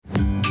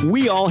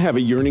We all have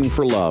a yearning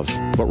for love,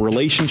 but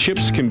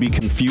relationships can be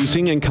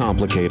confusing and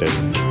complicated.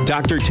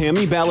 Dr.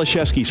 Tammi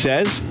Baliszewski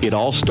says it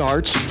all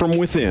starts from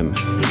within.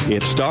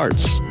 It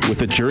starts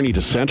with a journey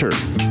to center.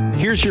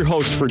 Here's your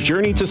host for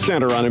Journey to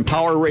Center on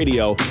Empower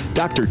Radio,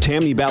 Dr.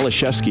 Tammi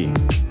Baliszewski.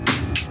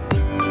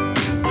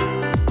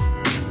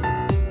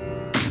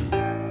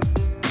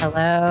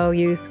 Hello,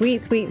 you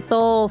sweet, sweet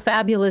soul,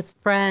 fabulous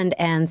friend,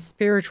 and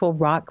spiritual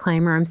rock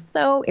climber. I'm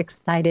so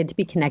excited to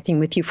be connecting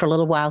with you for a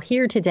little while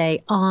here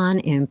today on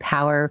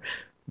Empower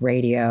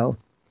Radio.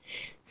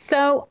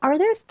 So, are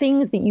there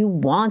things that you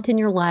want in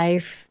your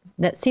life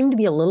that seem to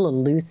be a little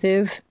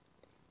elusive?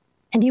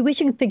 And do you wish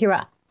you could figure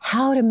out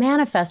how to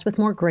manifest with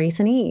more grace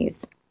and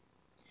ease?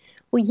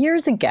 Well,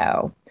 years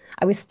ago,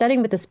 I was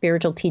studying with a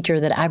spiritual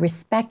teacher that I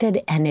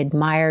respected and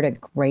admired a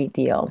great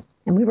deal.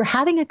 And we were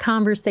having a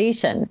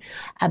conversation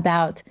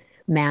about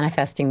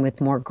manifesting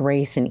with more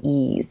grace and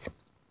ease.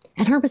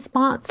 And her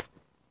response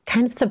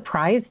kind of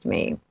surprised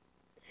me.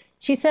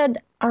 She said,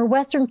 our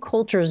Western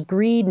culture's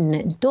greed and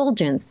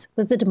indulgence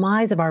was the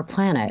demise of our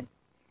planet.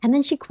 And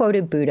then she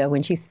quoted Buddha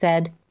when she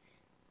said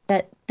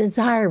that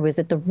desire was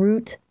at the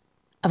root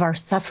of our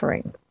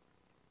suffering.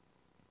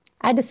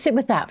 I had to sit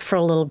with that for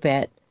a little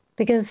bit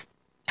because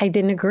I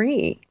didn't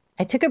agree.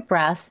 I took a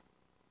breath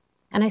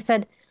and I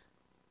said,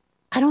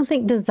 I don't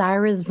think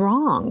desire is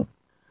wrong.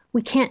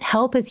 We can't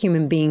help as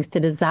human beings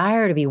to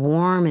desire to be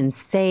warm and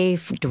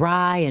safe,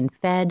 dry and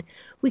fed.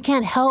 We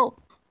can't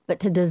help but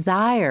to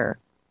desire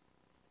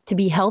to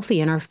be healthy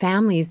and our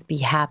families be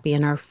happy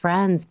and our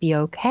friends be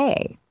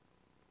okay.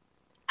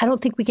 I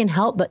don't think we can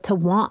help but to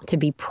want to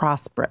be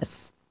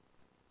prosperous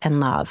and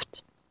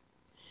loved.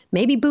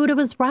 Maybe Buddha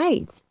was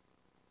right.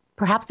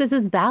 Perhaps this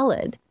is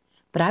valid,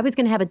 but I was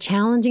going to have a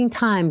challenging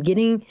time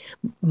getting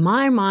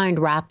my mind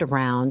wrapped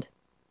around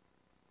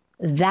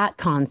that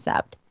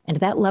concept and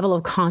that level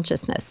of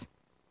consciousness,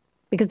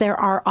 because there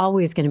are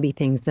always going to be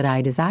things that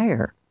I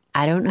desire.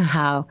 I don't know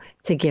how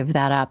to give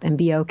that up and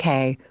be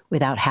okay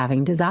without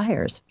having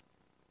desires.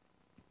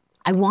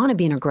 I want to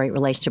be in a great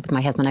relationship with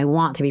my husband. I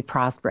want to be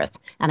prosperous,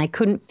 and I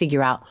couldn't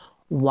figure out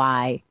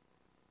why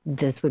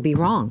this would be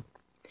wrong.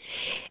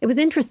 It was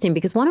interesting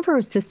because one of her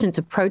assistants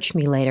approached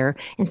me later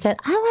and said,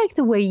 I like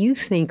the way you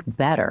think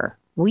better.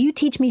 Will you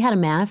teach me how to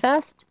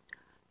manifest?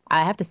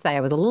 I have to say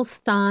I was a little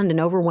stunned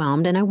and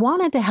overwhelmed, and I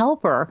wanted to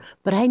help her,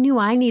 but I knew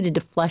I needed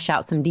to flesh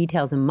out some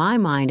details in my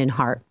mind and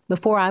heart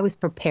before I was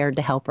prepared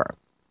to help her.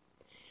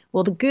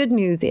 Well, the good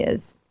news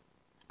is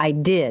I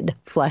did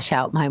flesh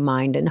out my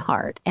mind and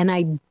heart, and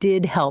I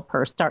did help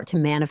her start to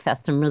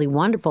manifest some really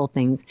wonderful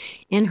things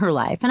in her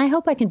life, and I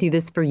hope I can do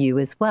this for you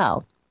as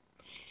well.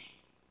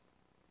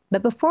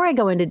 But before I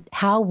go into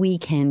how we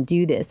can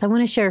do this, I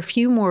want to share a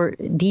few more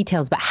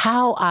details about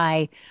how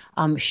I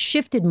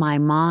shifted my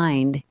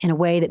mind in a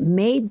way that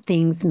made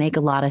things make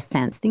a lot of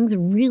sense. Things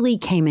really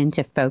came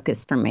into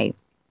focus for me.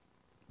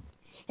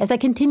 As I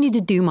continued to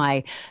do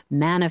my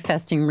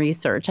manifesting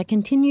research, I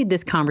continued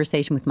this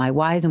conversation with my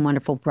wise and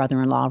wonderful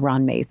brother-in-law,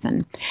 Ron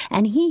Mason,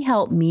 and he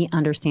helped me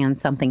understand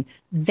something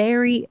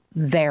very,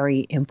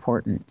 very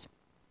important.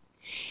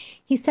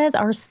 He says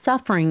our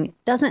suffering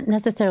doesn't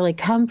necessarily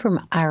come from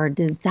our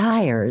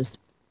desires,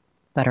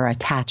 but our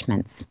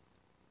attachments.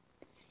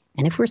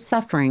 And if we're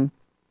suffering,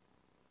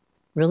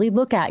 really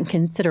look at and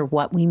consider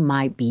what we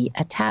might be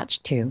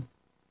attached to.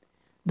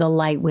 The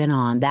light went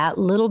on. That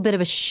little bit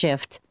of a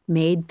shift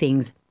made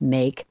things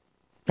make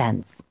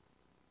sense.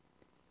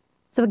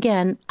 So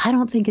again, I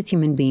don't think as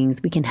human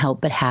beings we can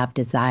help but have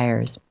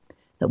desires.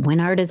 But when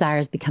our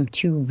desires become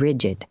too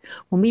rigid,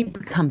 when we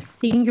become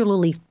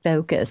singularly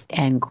focused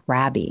and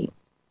grabby,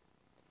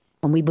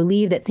 when we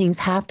believe that things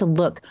have to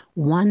look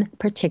one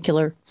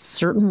particular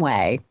certain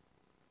way,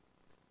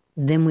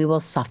 then we will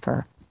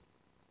suffer.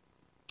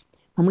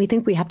 When we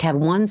think we have to have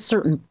one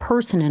certain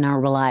person in our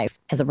life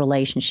as a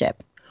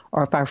relationship,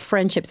 or if our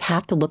friendships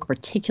have to look a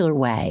particular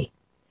way,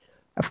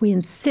 or if we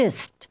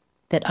insist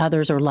that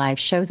others or life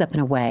shows up in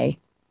a way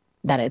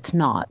that it's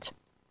not,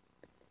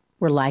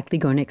 we're likely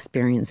going to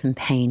experience some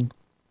pain.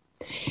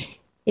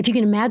 If you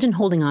can imagine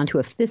holding on to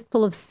a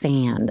fistful of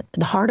sand,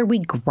 the harder we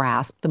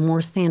grasp, the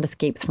more sand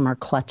escapes from our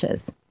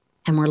clutches,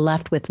 and we're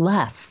left with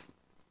less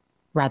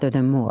rather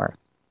than more.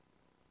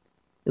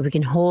 If we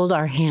can hold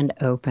our hand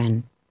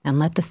open and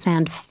let the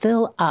sand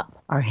fill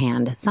up our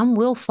hand, some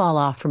will fall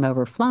off from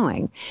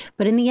overflowing,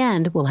 but in the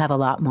end, we'll have a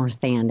lot more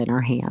sand in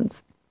our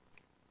hands.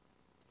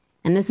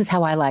 And this is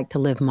how I like to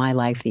live my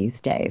life these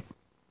days.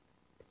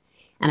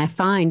 And I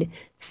find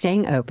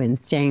staying open,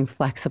 staying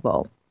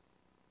flexible,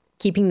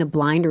 keeping the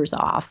blinders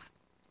off,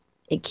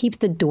 it keeps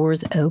the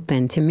doors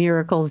open to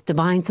miracles,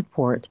 divine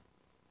support,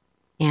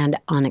 and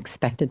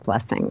unexpected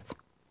blessings.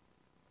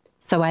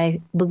 So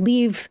I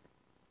believe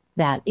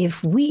that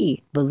if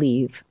we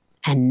believe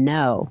and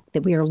know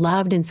that we are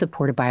loved and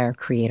supported by our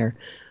Creator,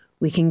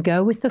 we can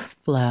go with the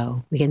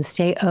flow, we can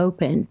stay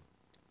open,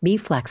 be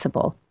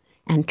flexible,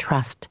 and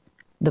trust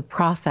the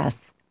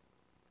process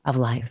of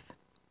life.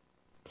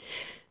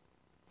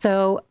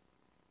 So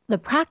the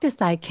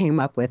practice I came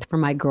up with for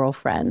my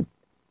girlfriend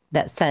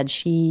that said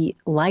she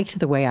liked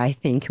the way I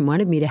think and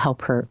wanted me to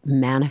help her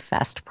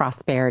manifest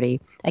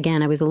prosperity.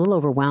 Again, I was a little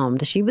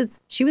overwhelmed. She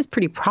was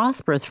pretty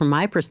prosperous from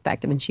my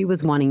perspective, and she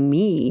was wanting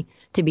me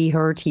to be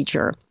her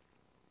teacher.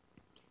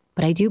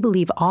 But I do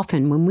believe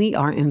often when we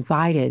are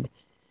invited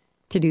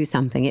to do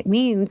something, it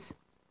means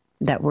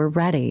that we're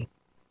ready,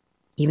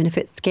 even if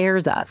it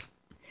scares us.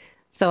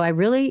 So I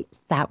really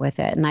sat with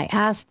it and I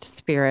asked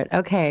Spirit,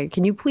 okay,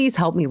 can you please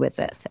help me with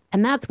this?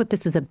 And that's what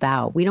this is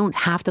about. We don't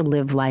have to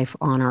live life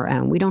on our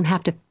own. We don't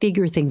have to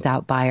figure things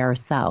out by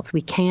ourselves.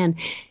 We can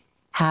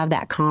have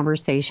that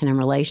conversation and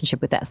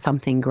relationship with that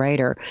something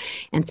greater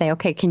and say,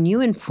 okay, can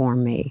you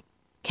inform me?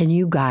 Can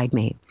you guide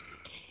me?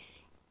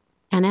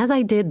 And as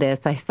I did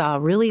this, I saw a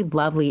really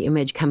lovely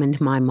image come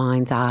into my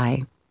mind's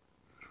eye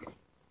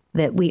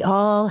that we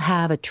all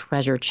have a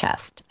treasure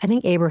chest. I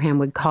think Abraham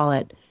would call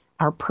it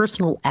our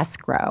personal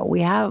escrow.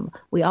 We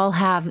all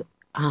have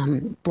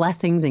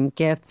blessings and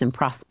gifts and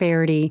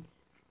prosperity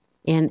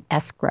in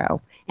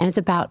escrow. And it's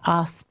about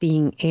us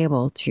being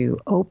able to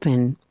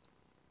open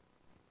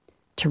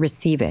to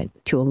receive it,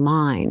 to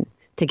align,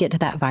 to get to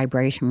that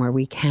vibration where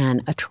we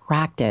can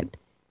attract it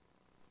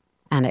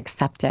and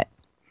accept it.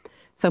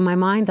 So in my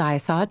mind's eye, I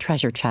saw a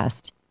treasure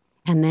chest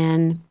and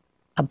then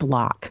a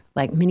block.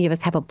 Like many of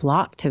us have a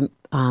block to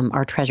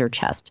our treasure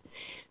chest.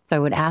 So I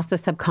would ask the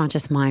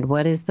subconscious mind,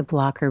 what is the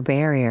block or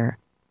barrier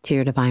to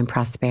your divine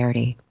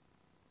prosperity?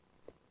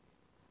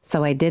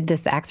 So I did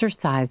this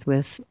exercise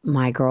with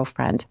my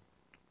girlfriend.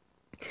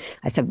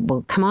 I said,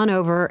 well, come on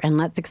over and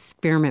let's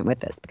experiment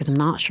with this because I'm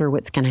not sure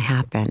what's going to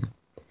happen.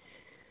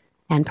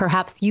 And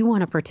perhaps you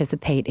want to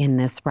participate in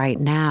this right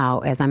now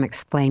as I'm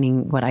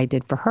explaining what I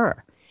did for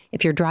her.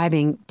 If you're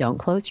driving, don't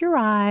close your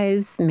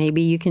eyes.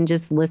 Maybe you can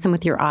just listen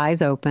with your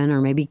eyes open, or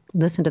maybe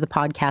listen to the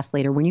podcast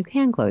later when you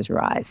can close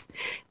your eyes.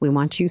 We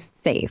want you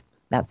safe.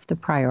 That's the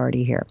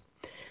priority here.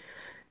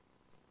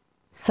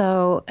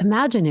 So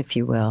imagine, if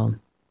you will,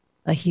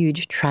 a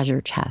huge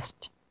treasure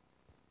chest,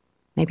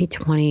 maybe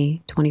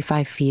 20,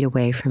 25 feet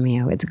away from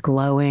you. It's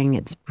glowing.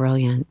 It's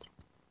brilliant.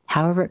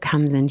 However it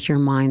comes into your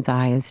mind's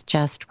eye is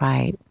just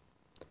right.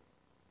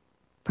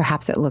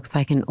 Perhaps it looks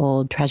like an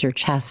old treasure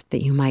chest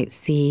that you might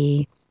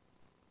see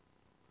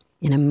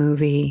in a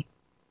movie,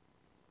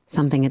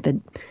 something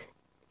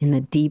in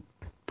the deep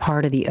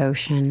part of the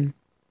ocean.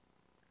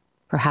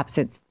 Perhaps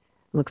it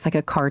looks like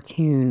a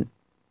cartoon.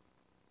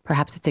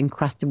 Perhaps it's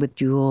encrusted with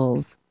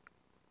jewels,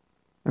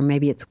 or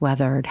maybe it's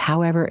weathered.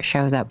 However it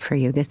shows up for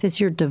you, this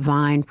is your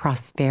divine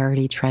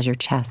prosperity treasure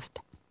chest.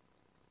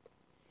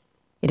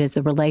 It is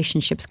the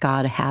relationships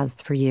God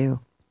has for you.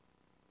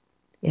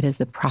 It is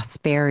the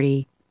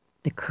prosperity,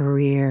 the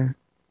career,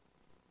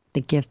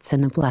 the gifts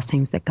and the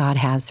blessings that God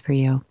has for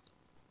you.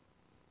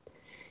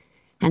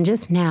 And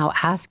just now,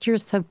 ask your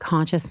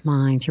subconscious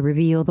mind to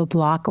reveal the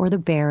block or the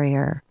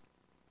barrier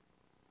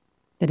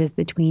that is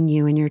between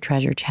you and your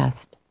treasure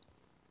chest.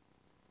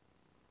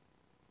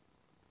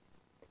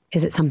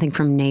 Is it something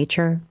from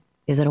nature?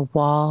 Is it a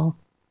wall?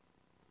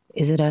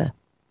 Is it a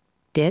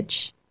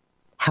ditch?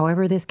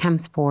 However this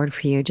comes forward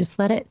for you, just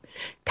let it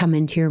come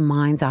into your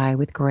mind's eye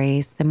with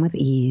grace and with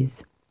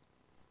ease.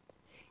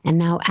 And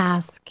now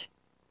ask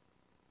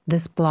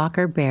this block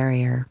or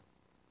barrier,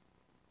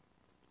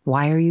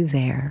 why are you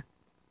there?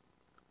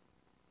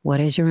 What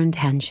is your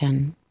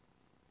intention?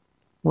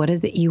 What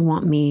is it you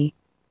want me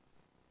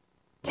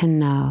to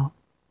know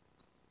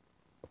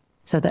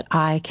so that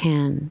I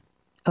can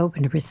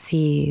open to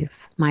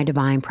receive my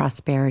divine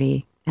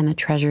prosperity and the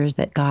treasures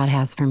that God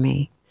has for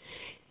me?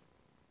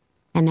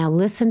 And now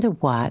listen to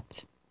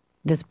what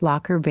this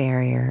block or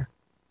barrier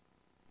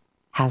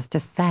has to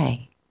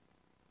say.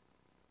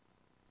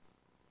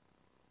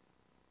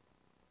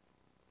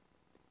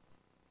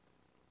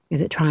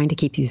 Is it trying to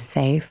keep you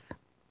safe?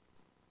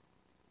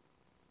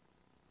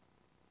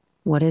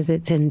 What is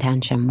its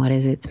intention? What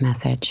is its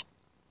message?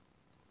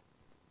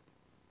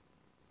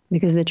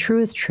 Because the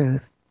truest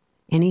truth,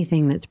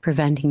 anything that's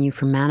preventing you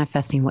from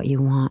manifesting what you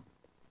want,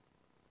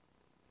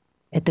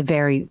 at the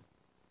very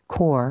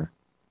core,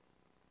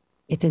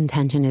 its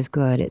intention is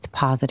good, it's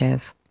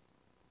positive.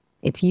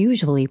 It's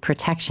usually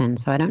protection.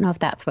 So I don't know if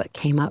that's what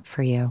came up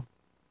for you.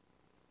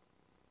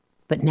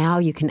 But now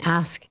you can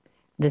ask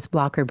this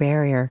block or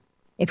barrier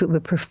if it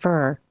would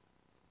prefer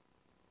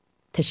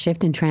to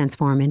shift and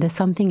transform into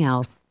something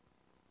else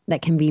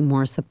that can be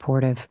more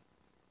supportive.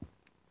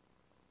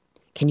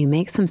 Can you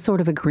make some sort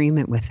of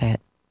agreement with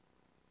it?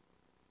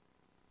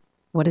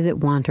 What does it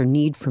want or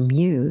need from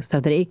you so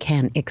that it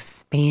can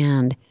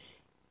expand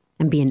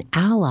and be an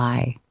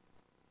ally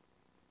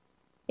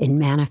in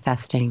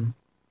manifesting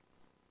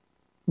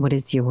what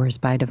is yours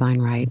by divine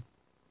right?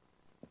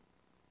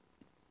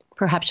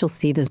 Perhaps you'll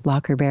see this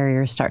block or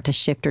barrier start to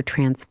shift or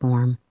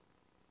transform.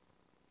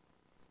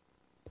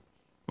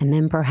 And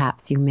then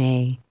perhaps you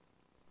may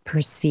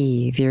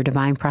perceive your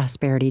divine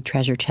prosperity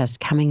treasure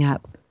chest coming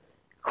up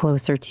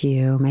closer to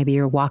you. Maybe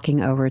you're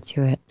walking over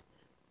to it.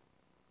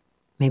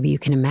 Maybe you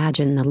can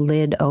imagine the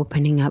lid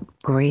opening up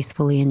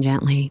gracefully and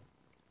gently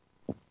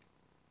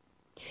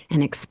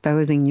and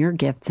exposing your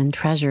gifts and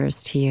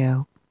treasures to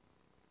you.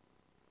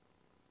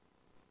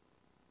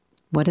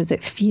 What does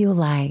it feel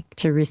like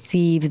to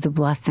receive the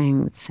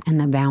blessings and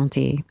the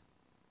bounty,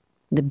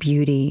 the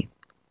beauty,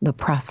 the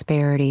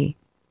prosperity,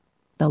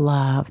 the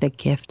love, the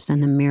gifts,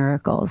 and the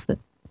miracles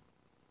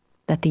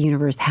that the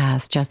universe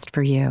has just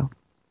for you?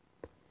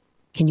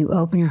 Can you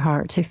open your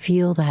heart to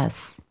feel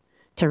this,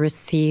 to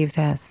receive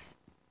this,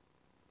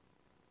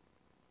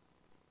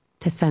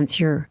 to sense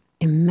your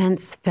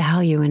immense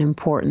value and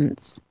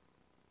importance,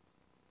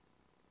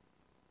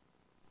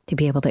 to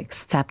be able to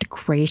accept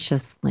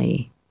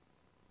graciously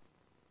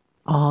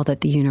all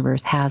that the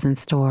universe has in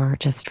store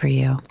just for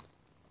you?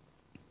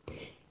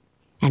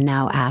 And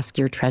now ask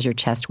your treasure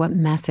chest, what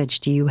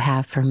message do you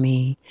have for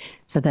me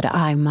so that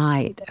I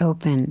might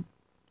open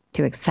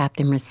to accept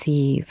and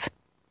receive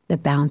the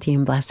bounty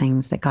and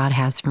blessings that God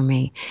has for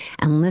me?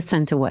 And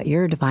listen to what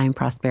your divine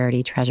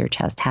prosperity treasure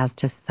chest has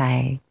to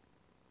say.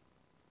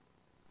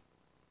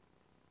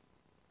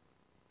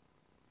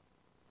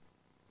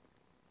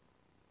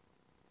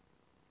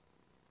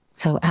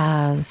 So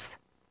as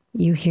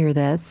you hear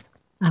this,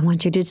 I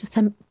want you to just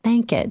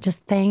thank it.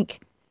 Just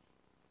thank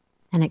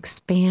and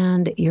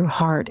expand your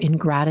heart in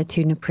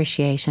gratitude and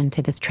appreciation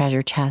to this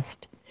treasure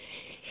chest.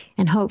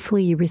 And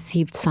hopefully you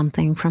received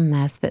something from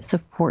this that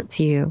supports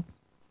you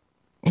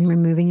in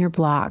removing your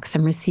blocks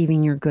and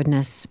receiving your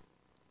goodness.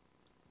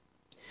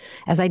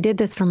 As I did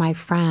this for my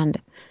friend,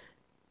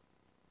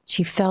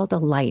 she felt a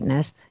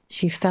lightness.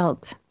 She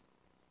felt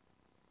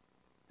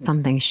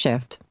something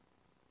shift,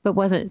 but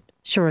wasn't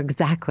sure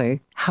exactly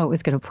how it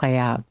was going to play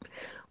out.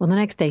 Well, the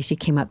next day she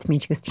came up to me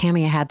and she goes,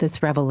 Tammi, I had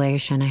this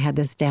revelation. I had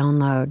this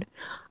download.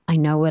 I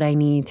know what I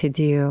need to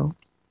do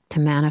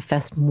to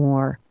manifest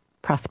more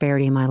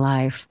prosperity in my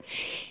life.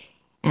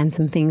 And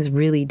some things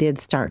really did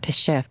start to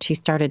shift. She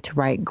started to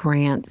write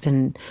grants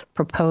and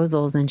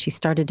proposals, and she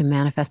started to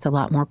manifest a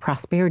lot more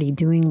prosperity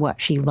doing what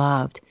she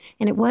loved.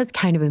 And it was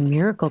kind of a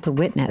miracle to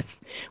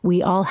witness.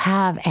 We all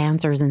have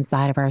answers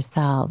inside of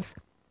ourselves.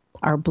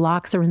 Our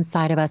blocks are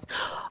inside of us.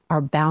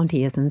 Our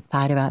bounty is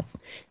inside of us.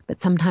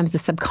 But sometimes the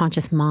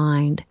subconscious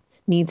mind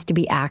needs to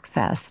be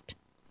accessed,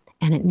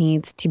 and it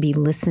needs to be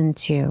listened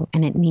to,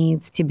 and it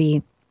needs to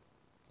be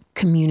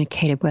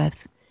communicated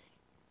with.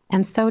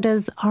 And so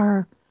does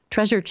our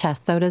treasure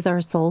chest. So does our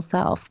soul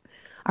self.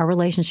 Our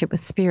relationship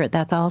with spirit,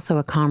 that's also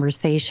a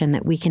conversation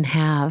that we can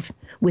have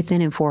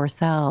within and for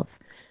ourselves.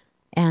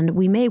 And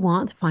we may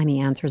want to find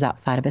the answers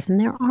outside of us, and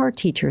there are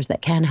teachers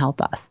that can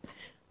help us.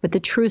 But the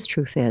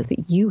truth is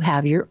that you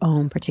have your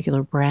own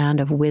particular brand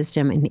of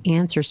wisdom and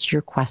answers to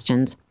your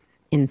questions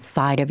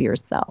inside of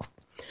yourself.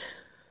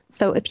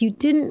 So if you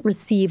didn't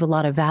receive a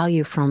lot of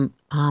value from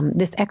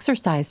this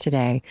exercise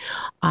today,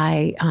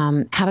 I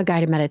have a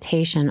guided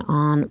meditation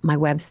on my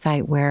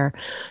website where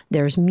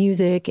there's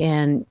music,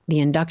 and the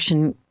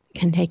induction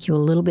can take you a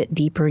little bit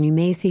deeper, and you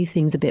may see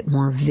things a bit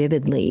more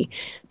vividly.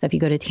 So if you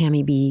go to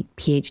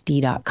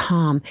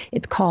tammibphd.com,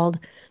 it's called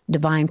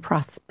Divine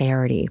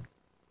Prosperity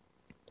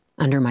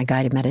under my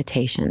guided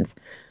meditations.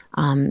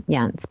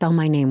 Spell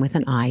my name with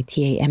an I,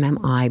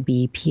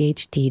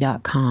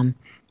 TAMMIBPHD.com.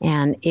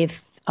 And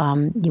if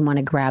you want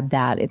to grab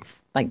that,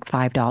 it's like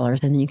 $5,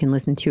 and then you can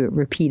listen to it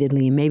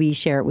repeatedly and maybe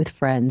share it with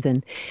friends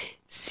and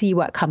see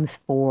what comes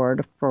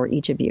forward for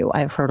each of you.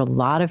 I've heard a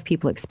lot of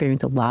people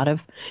experience a lot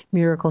of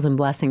miracles and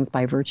blessings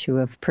by virtue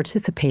of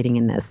participating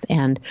in this.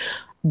 And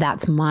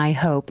that's my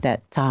hope,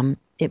 that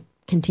it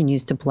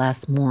continues to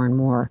bless more and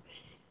more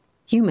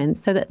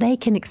humans so that they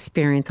can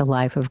experience a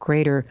life of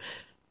greater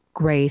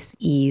grace,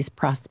 ease,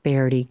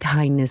 prosperity,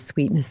 kindness,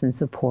 sweetness, and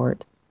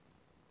support.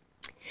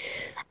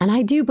 And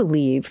I do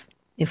believe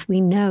if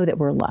we know that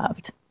we're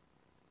loved,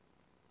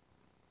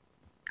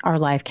 our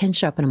life can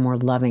show up in a more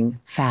loving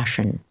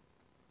fashion.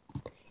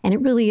 And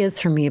it really is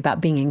for me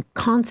about being in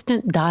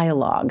constant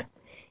dialogue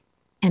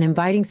and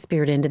inviting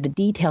spirit into the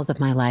details of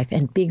my life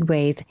in big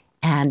ways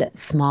and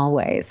small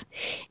ways.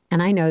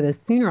 And I know the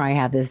sooner I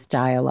have this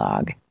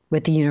dialogue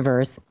with the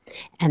universe,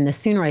 and the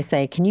sooner I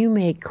say, can you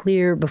make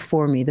clear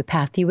before me the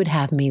path you would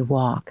have me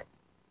walk,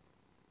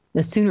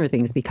 the sooner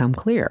things become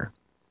clear.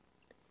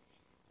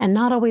 And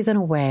not always in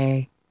a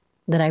way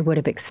that I would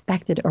have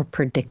expected or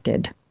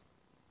predicted,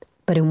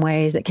 but in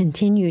ways that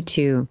continue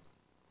to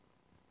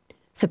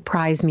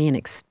surprise me and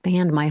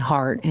expand my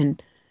heart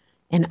and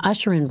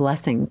usher in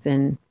blessings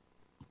in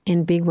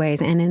big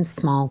ways and in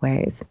small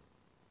ways.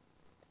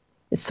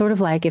 It's sort of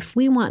like if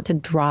we want to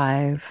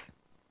drive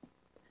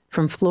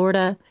from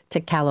Florida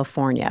to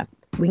California,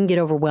 we can get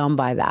overwhelmed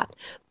by that.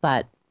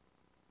 But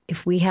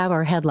if we have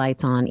our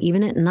headlights on,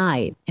 even at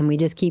night, and we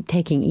just keep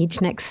taking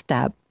each next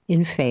step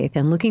in faith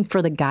and looking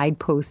for the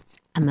guideposts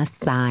and the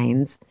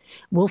signs,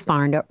 we'll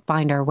find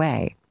our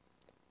way.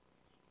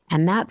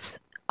 And that's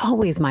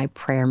always my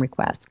prayer and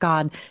request.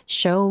 God,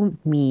 show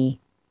me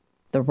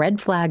the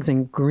red flags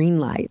and green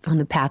lights on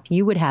the path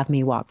you would have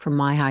me walk for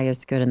my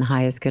highest good and the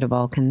highest good of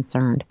all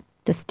concerned,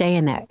 to stay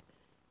in that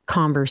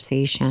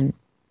conversation.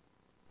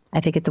 I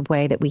think it's a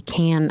way that we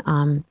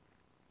can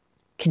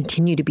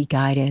continue to be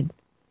guided.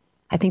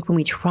 I think when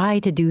we try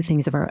to do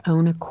things of our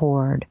own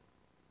accord,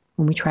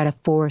 when we try to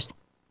force,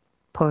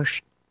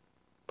 push,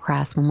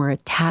 suppressed, when we're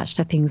attached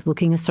to things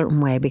looking a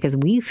certain way because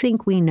we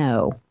think we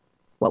know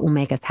what will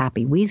make us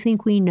happy. We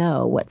think we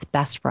know what's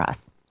best for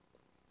us.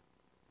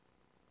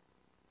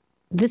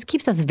 This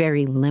keeps us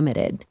very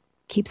limited,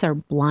 keeps our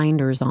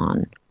blinders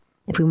on.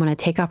 If we want to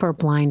take off our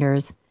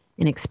blinders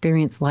and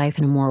experience life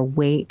in a more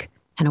awake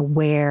and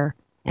aware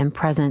and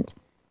present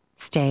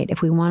state,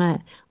 if we want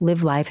to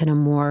live life in a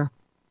more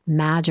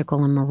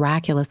magical and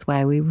miraculous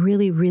way, we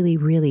really, really,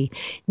 really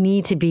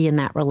need to be in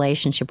that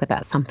relationship with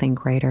that something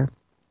greater.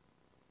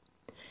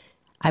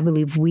 I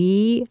believe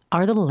we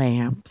are the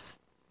lamps,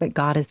 but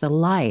God is the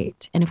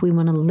light. And if we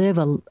want to live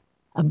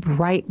a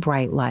bright,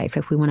 bright life,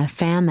 if we want to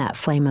fan that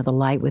flame of the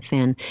light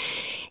within,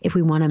 if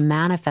we want to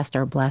manifest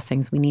our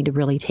blessings, we need to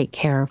really take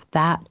care of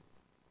that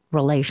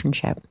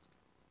relationship.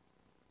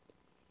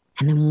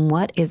 And then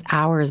what is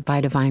ours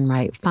by divine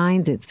right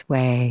finds its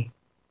way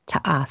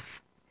to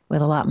us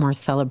with a lot more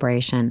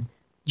celebration,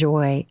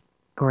 joy,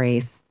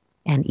 grace,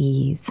 and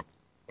ease.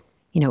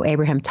 You know,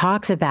 Abraham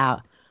talks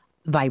about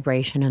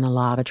vibration and the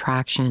law of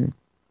attraction.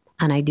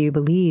 And I do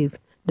believe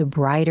the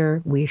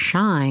brighter we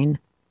shine,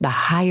 the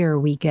higher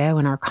we go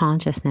in our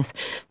consciousness,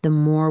 the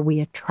more we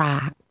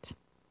attract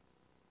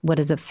what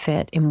is a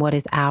fit and what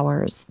is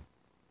ours.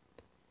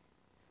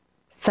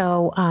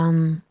 So,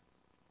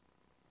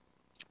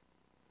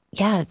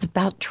 yeah, it's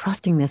about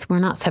trusting this. We're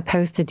not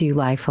supposed to do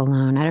life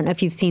alone. I don't know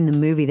if you've seen the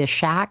movie The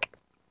Shack.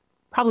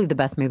 Probably the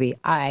best movie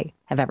I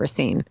have ever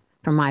seen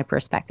from my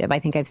perspective. I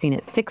think I've seen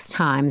it 6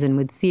 times and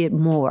would see it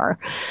more.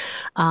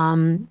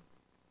 And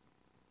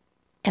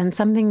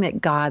something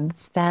that God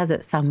says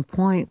at some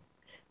point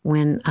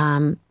when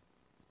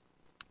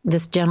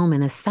this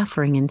gentleman is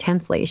suffering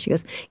intensely, she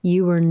goes,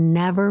 "You were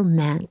never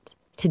meant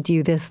to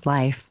do this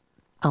life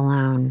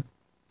alone."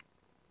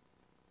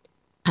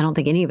 I don't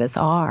think any of us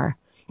are.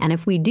 And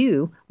if we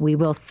do, we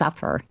will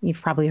suffer.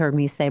 You've probably heard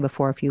me say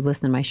before, if you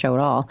listen to my show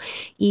at all,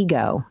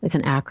 ego is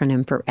an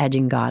acronym for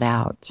edging God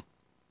out.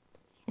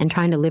 And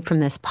trying to live from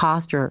this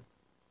posture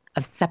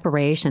of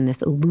separation,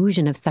 this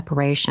illusion of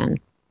separation.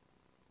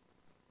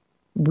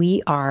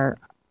 We are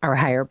our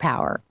higher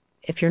power.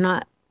 If you're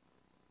not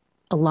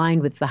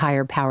aligned with the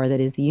higher power that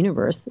is the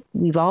universe,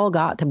 we've all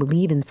got to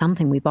believe in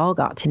something. We've all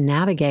got to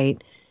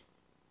navigate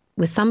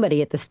with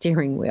somebody at the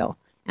steering wheel.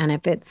 And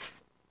if it's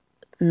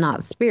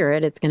not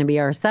spirit, it's going to be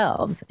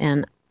ourselves.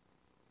 And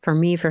for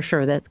me, for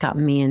sure, that's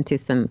gotten me into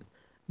some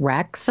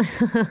wrecks.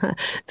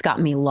 It's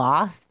gotten me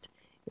lost.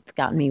 It's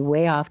gotten me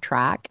way off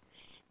track.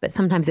 But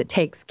sometimes it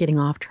takes getting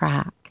off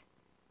track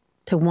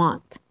to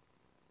want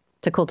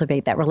to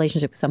cultivate that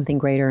relationship with something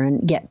greater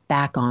and get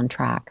back on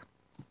track.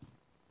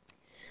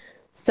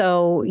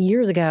 So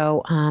years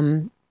ago,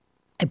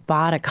 I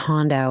bought a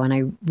condo and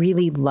I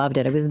really loved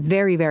it. I was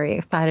very, very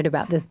excited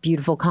about this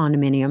beautiful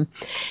condominium.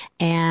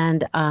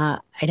 And I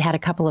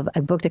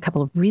booked a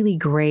couple of really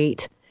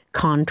great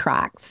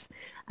contracts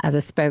as a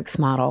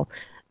spokesmodel.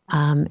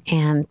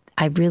 And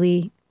I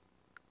really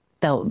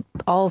felt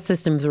all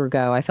systems were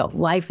go. I felt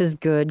life is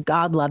good.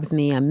 God loves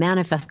me. I'm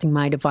manifesting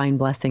my divine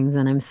blessings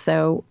and I'm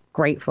so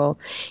grateful.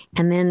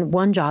 And then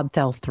one job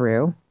fell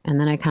through.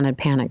 And then I kind of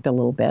panicked a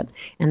little bit.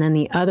 And then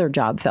the other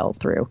job fell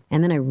through.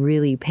 And then I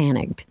really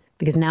panicked.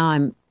 Because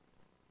now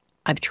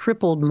I've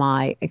tripled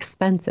my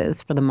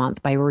expenses for the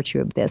month by virtue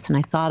of this. And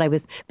I thought I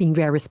was being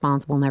very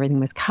responsible and everything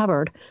was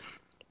covered,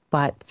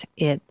 but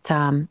it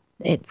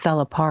fell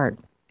apart.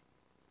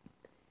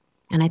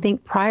 And I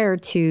think prior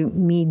to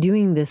me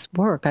doing this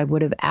work, I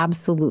would have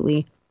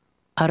absolutely,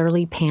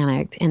 utterly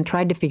panicked and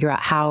tried to figure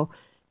out how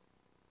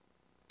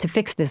to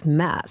fix this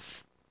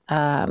mess.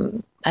 I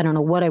don't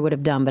know what I would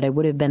have done, but I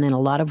would have been in a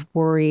lot of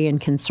worry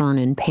and concern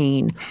and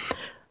pain.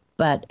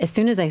 But as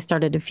soon as I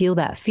started to feel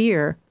that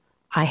fear,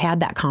 I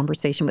had that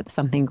conversation with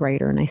something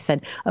greater. And I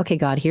said, okay,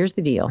 God, here's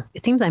the deal.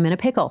 It seems I'm in a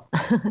pickle.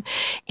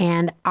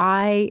 And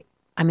I'm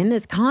in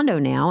this condo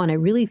now, and I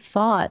really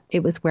thought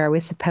it was where I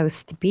was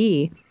supposed to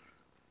be.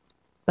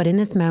 But in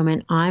this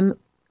moment, I'm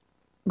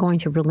going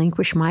to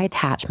relinquish my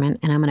attachment,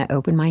 and I'm going to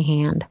open my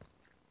hand.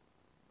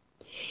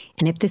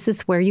 And if this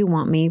is where you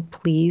want me,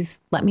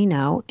 please let me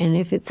know. And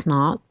if it's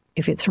not,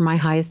 if it's for my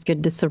highest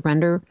good to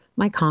surrender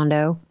my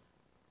condo,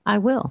 I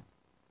will.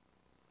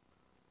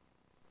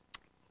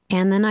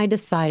 And then I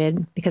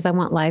decided, because I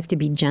want life to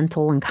be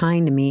gentle and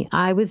kind to me,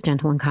 I was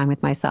gentle and kind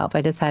with myself.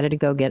 I decided to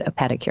go get a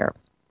pedicure.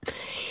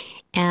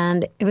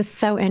 And it was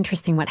so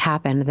interesting what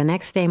happened. The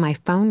next day, my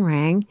phone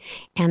rang,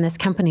 and this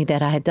company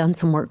that I had done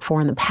some work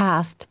for in the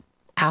past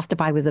asked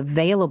if I was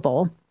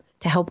available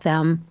to help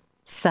them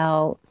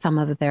sell some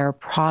of their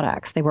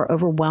products. They were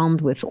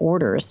overwhelmed with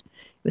orders.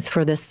 It was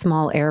for this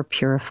small air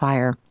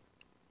purifier.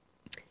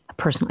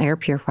 Personal air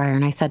purifier.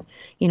 And I said,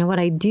 you know what,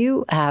 I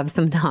do have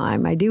some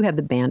time. I do have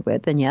the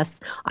bandwidth. And yes,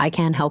 I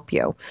can help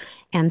you.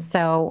 And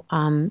so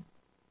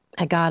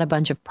I got a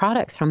bunch of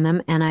products from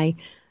them and I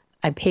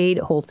paid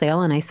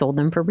wholesale and I sold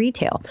them for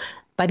retail.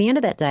 By the end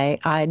of that day,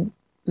 I'd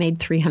made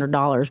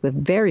 $300 with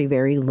very,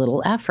 very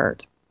little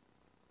effort.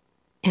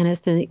 And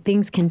as the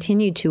things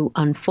continued to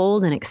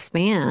unfold and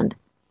expand,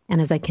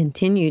 and as I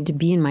continued to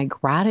be in my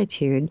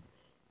gratitude,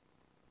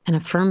 and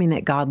affirming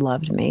that God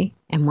loved me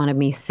and wanted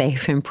me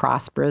safe and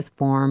prosperous,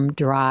 warm,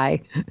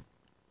 dry,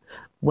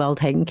 well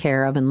taken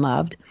care of and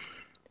loved,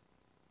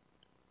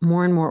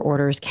 more and more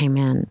orders came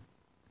in.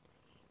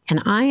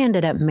 And I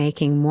ended up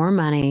making more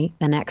money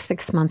the next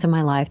 6 months of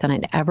my life than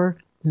I'd ever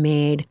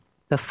made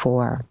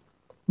before.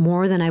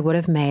 More than I would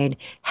have made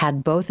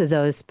had both of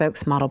those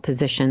spokesmodel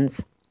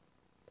positions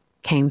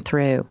came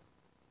through.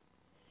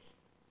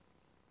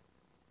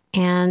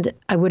 And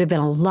I would have been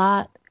a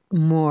lot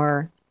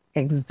more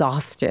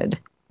exhausted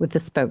with the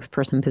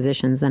spokesperson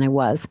positions than I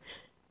was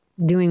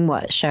doing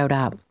what showed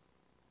up.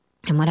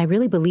 And what I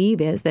really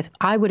believe is that if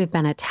I would have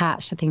been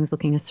attached to things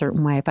looking a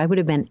certain way, if I would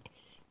have been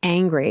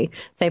angry,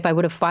 say if I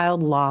would have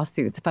filed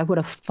lawsuits, if I would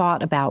have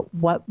fought about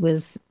what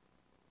was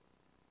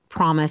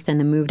promised and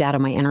then moved out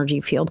of my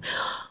energy field,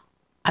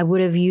 I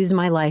would have used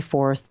my life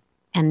force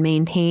and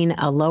maintained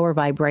a lower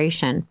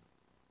vibration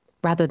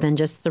rather than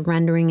just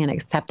surrendering and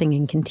accepting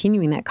and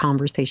continuing that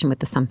conversation with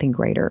the something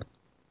greater.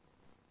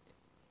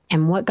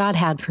 And what God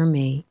had for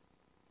me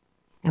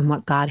and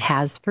what God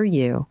has for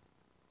you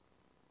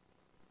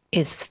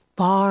is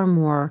far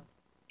more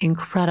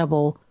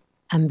incredible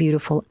and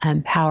beautiful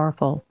and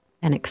powerful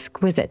and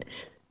exquisite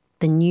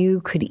than you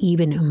could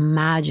even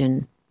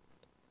imagine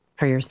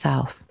for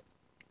yourself.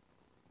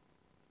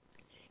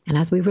 And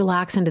as we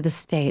relax into this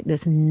state,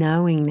 this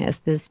knowingness,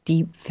 this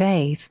deep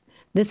faith,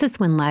 this is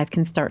when life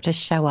can start to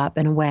show up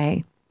in a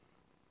way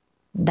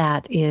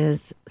that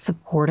is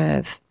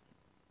supportive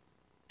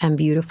and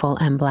beautiful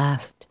and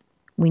blessed.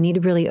 We need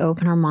to really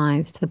open our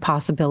minds to the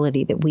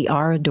possibility that we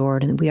are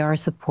adored and that we are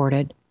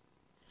supported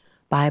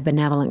by a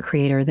benevolent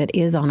creator that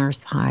is on our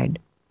side,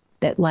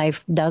 that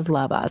life does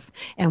love us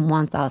and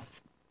wants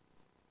us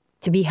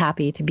to be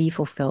happy, to be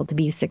fulfilled, to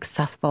be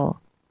successful,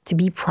 to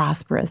be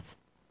prosperous,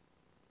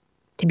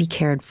 to be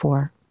cared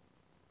for.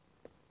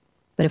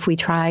 But if we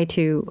try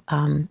to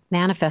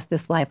manifest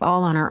this life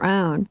all on our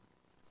own,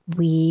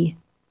 we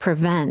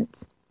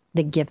prevent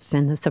the gifts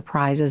and the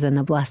surprises and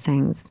the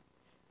blessings.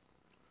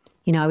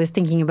 You know, I was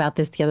thinking about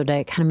this the other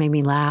day. It kind of made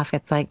me laugh.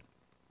 It's like,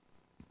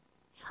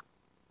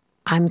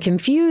 I'm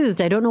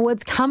confused. I don't know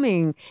what's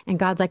coming. And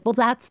God's like, well,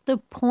 that's the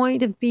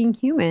point of being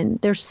human.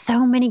 There's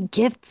so many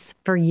gifts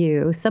for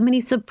you, so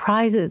many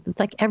surprises. It's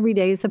like every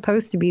day is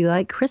supposed to be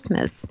like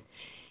Christmas.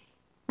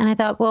 And I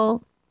thought,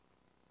 well,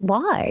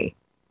 why?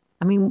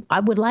 I mean, I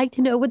would like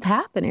to know what's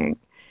happening.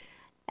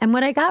 And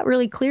what I got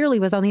really clearly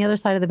was on the other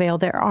side of the veil,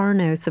 there are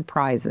no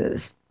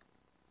surprises.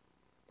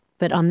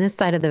 But on this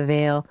side of the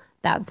veil,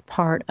 that's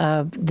part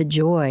of the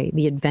joy,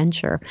 the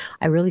adventure.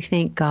 I really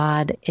think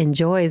God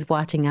enjoys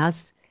watching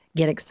us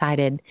get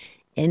excited.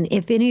 And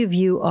if any of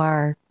you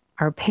are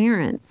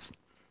parents,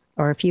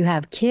 or if you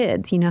have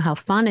kids, you know how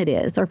fun it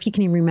is. Or if you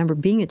can even remember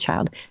being a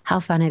child, how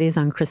fun it is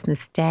on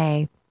Christmas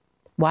Day,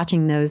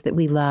 watching those that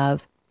we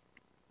love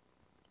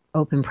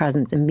open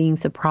presents and being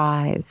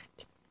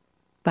surprised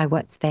by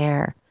what's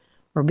there,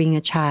 or being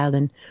a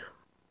child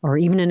or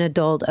even an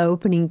adult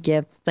opening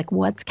gifts. It's like,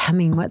 what's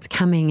coming,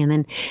 and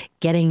then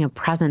getting a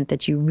present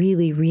that you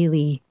really,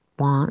 really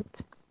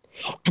want.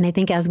 And I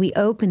think as we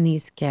open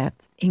these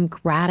gifts in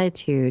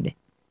gratitude,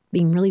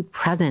 being really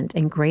present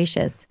and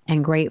gracious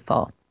and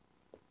grateful,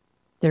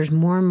 there's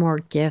more and more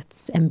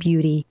gifts and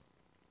beauty,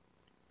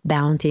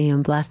 bounty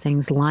and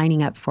blessings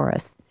lining up for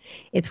us.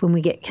 It's when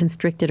we get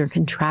constricted or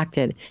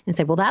contracted and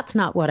say, well, that's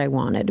not what I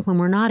wanted. When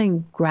we're not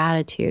in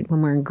gratitude,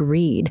 when we're in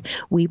greed,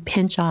 we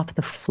pinch off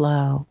the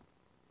flow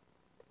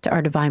to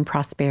our divine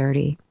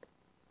prosperity,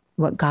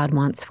 what God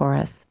wants for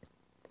us.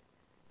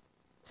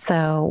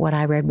 So what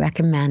I would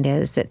recommend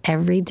is that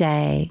every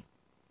day,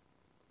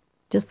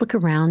 just look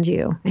around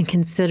you and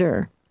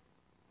consider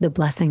the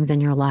blessings in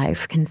your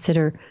life.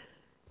 Consider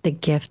the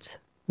gifts.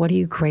 What are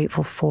you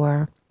grateful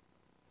for?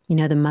 You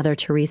know, the Mother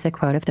Teresa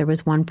quote, if there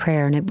was one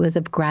prayer and it was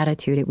of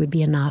gratitude, it would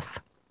be enough.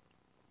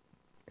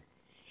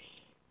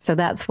 So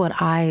that's what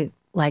I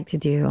like to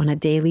do on a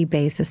daily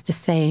basis, to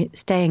stay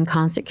in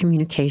constant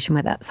communication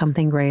with that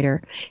something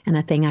greater. And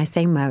the thing I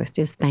say most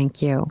is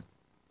thank you.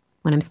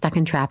 When I'm stuck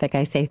in traffic,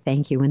 I say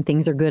thank you. When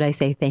things are good, I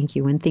say thank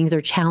you. When things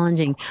are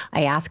challenging,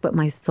 I ask what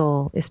my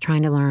soul is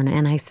trying to learn,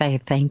 and I say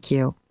thank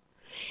you.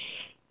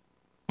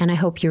 And I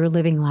hope you're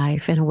living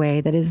life in a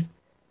way that is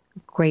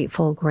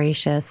grateful,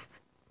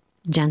 gracious,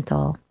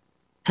 gentle,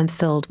 and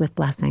filled with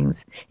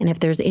blessings. And if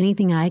there's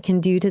anything I can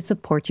do to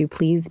support you,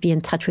 please be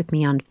in touch with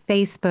me on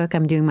Facebook.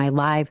 I'm doing my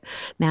live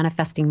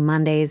Manifesting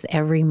Mondays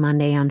every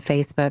Monday on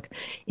Facebook,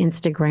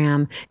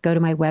 Instagram. Go to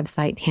my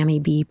website, Tammi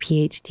B.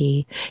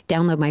 PhD.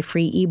 Download my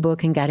free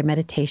ebook and guided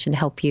meditation to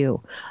help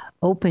you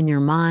open your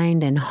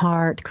mind and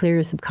heart, clear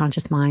your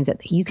subconscious minds, so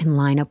that you can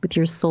line up with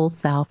your soul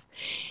self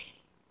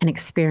and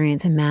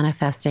experience and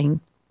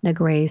manifesting the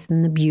grace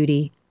and the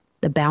beauty,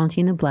 the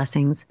bounty and the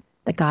blessings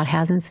that God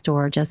has in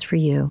store just for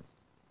you.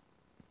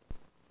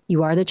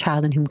 You are the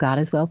child in whom God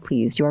is well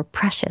pleased. You are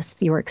precious.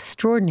 You are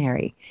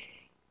extraordinary.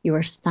 You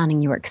are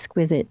stunning. You are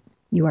exquisite.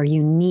 You are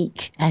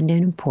unique and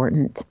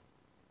important,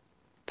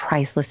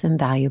 priceless and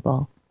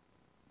valuable.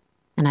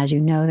 And as you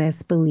know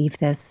this, believe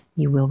this,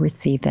 you will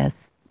receive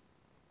this.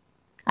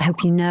 I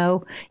hope you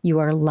know you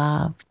are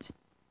loved.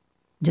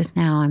 Just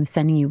now, I'm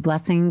sending you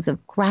blessings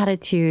of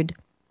gratitude,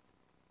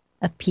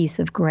 of peace,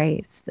 of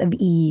grace, of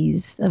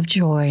ease, of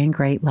joy, and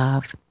great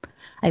love.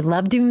 I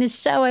love doing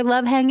this show. I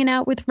love hanging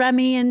out with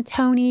Remy and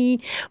Tony,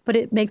 but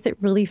it makes it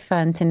really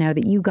fun to know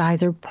that you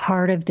guys are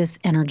part of this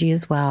energy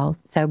as well.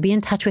 So be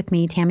in touch with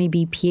me,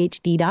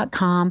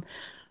 TammiBPhD.com,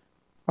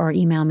 or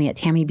email me at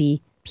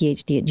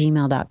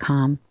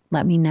TammiBPhD@gmail.com.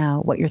 Let me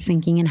know what you're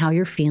thinking and how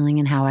you're feeling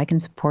and how I can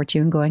support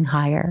you in going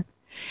higher.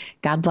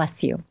 God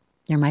bless you.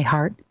 You're my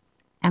heart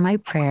and my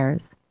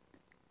prayers.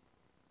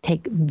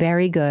 Take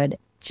very good,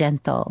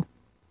 gentle,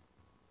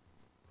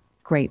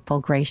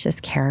 grateful,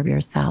 gracious care of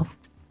yourself.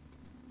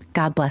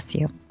 God bless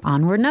you.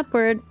 Onward and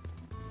upward.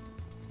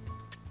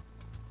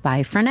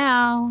 Bye for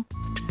now.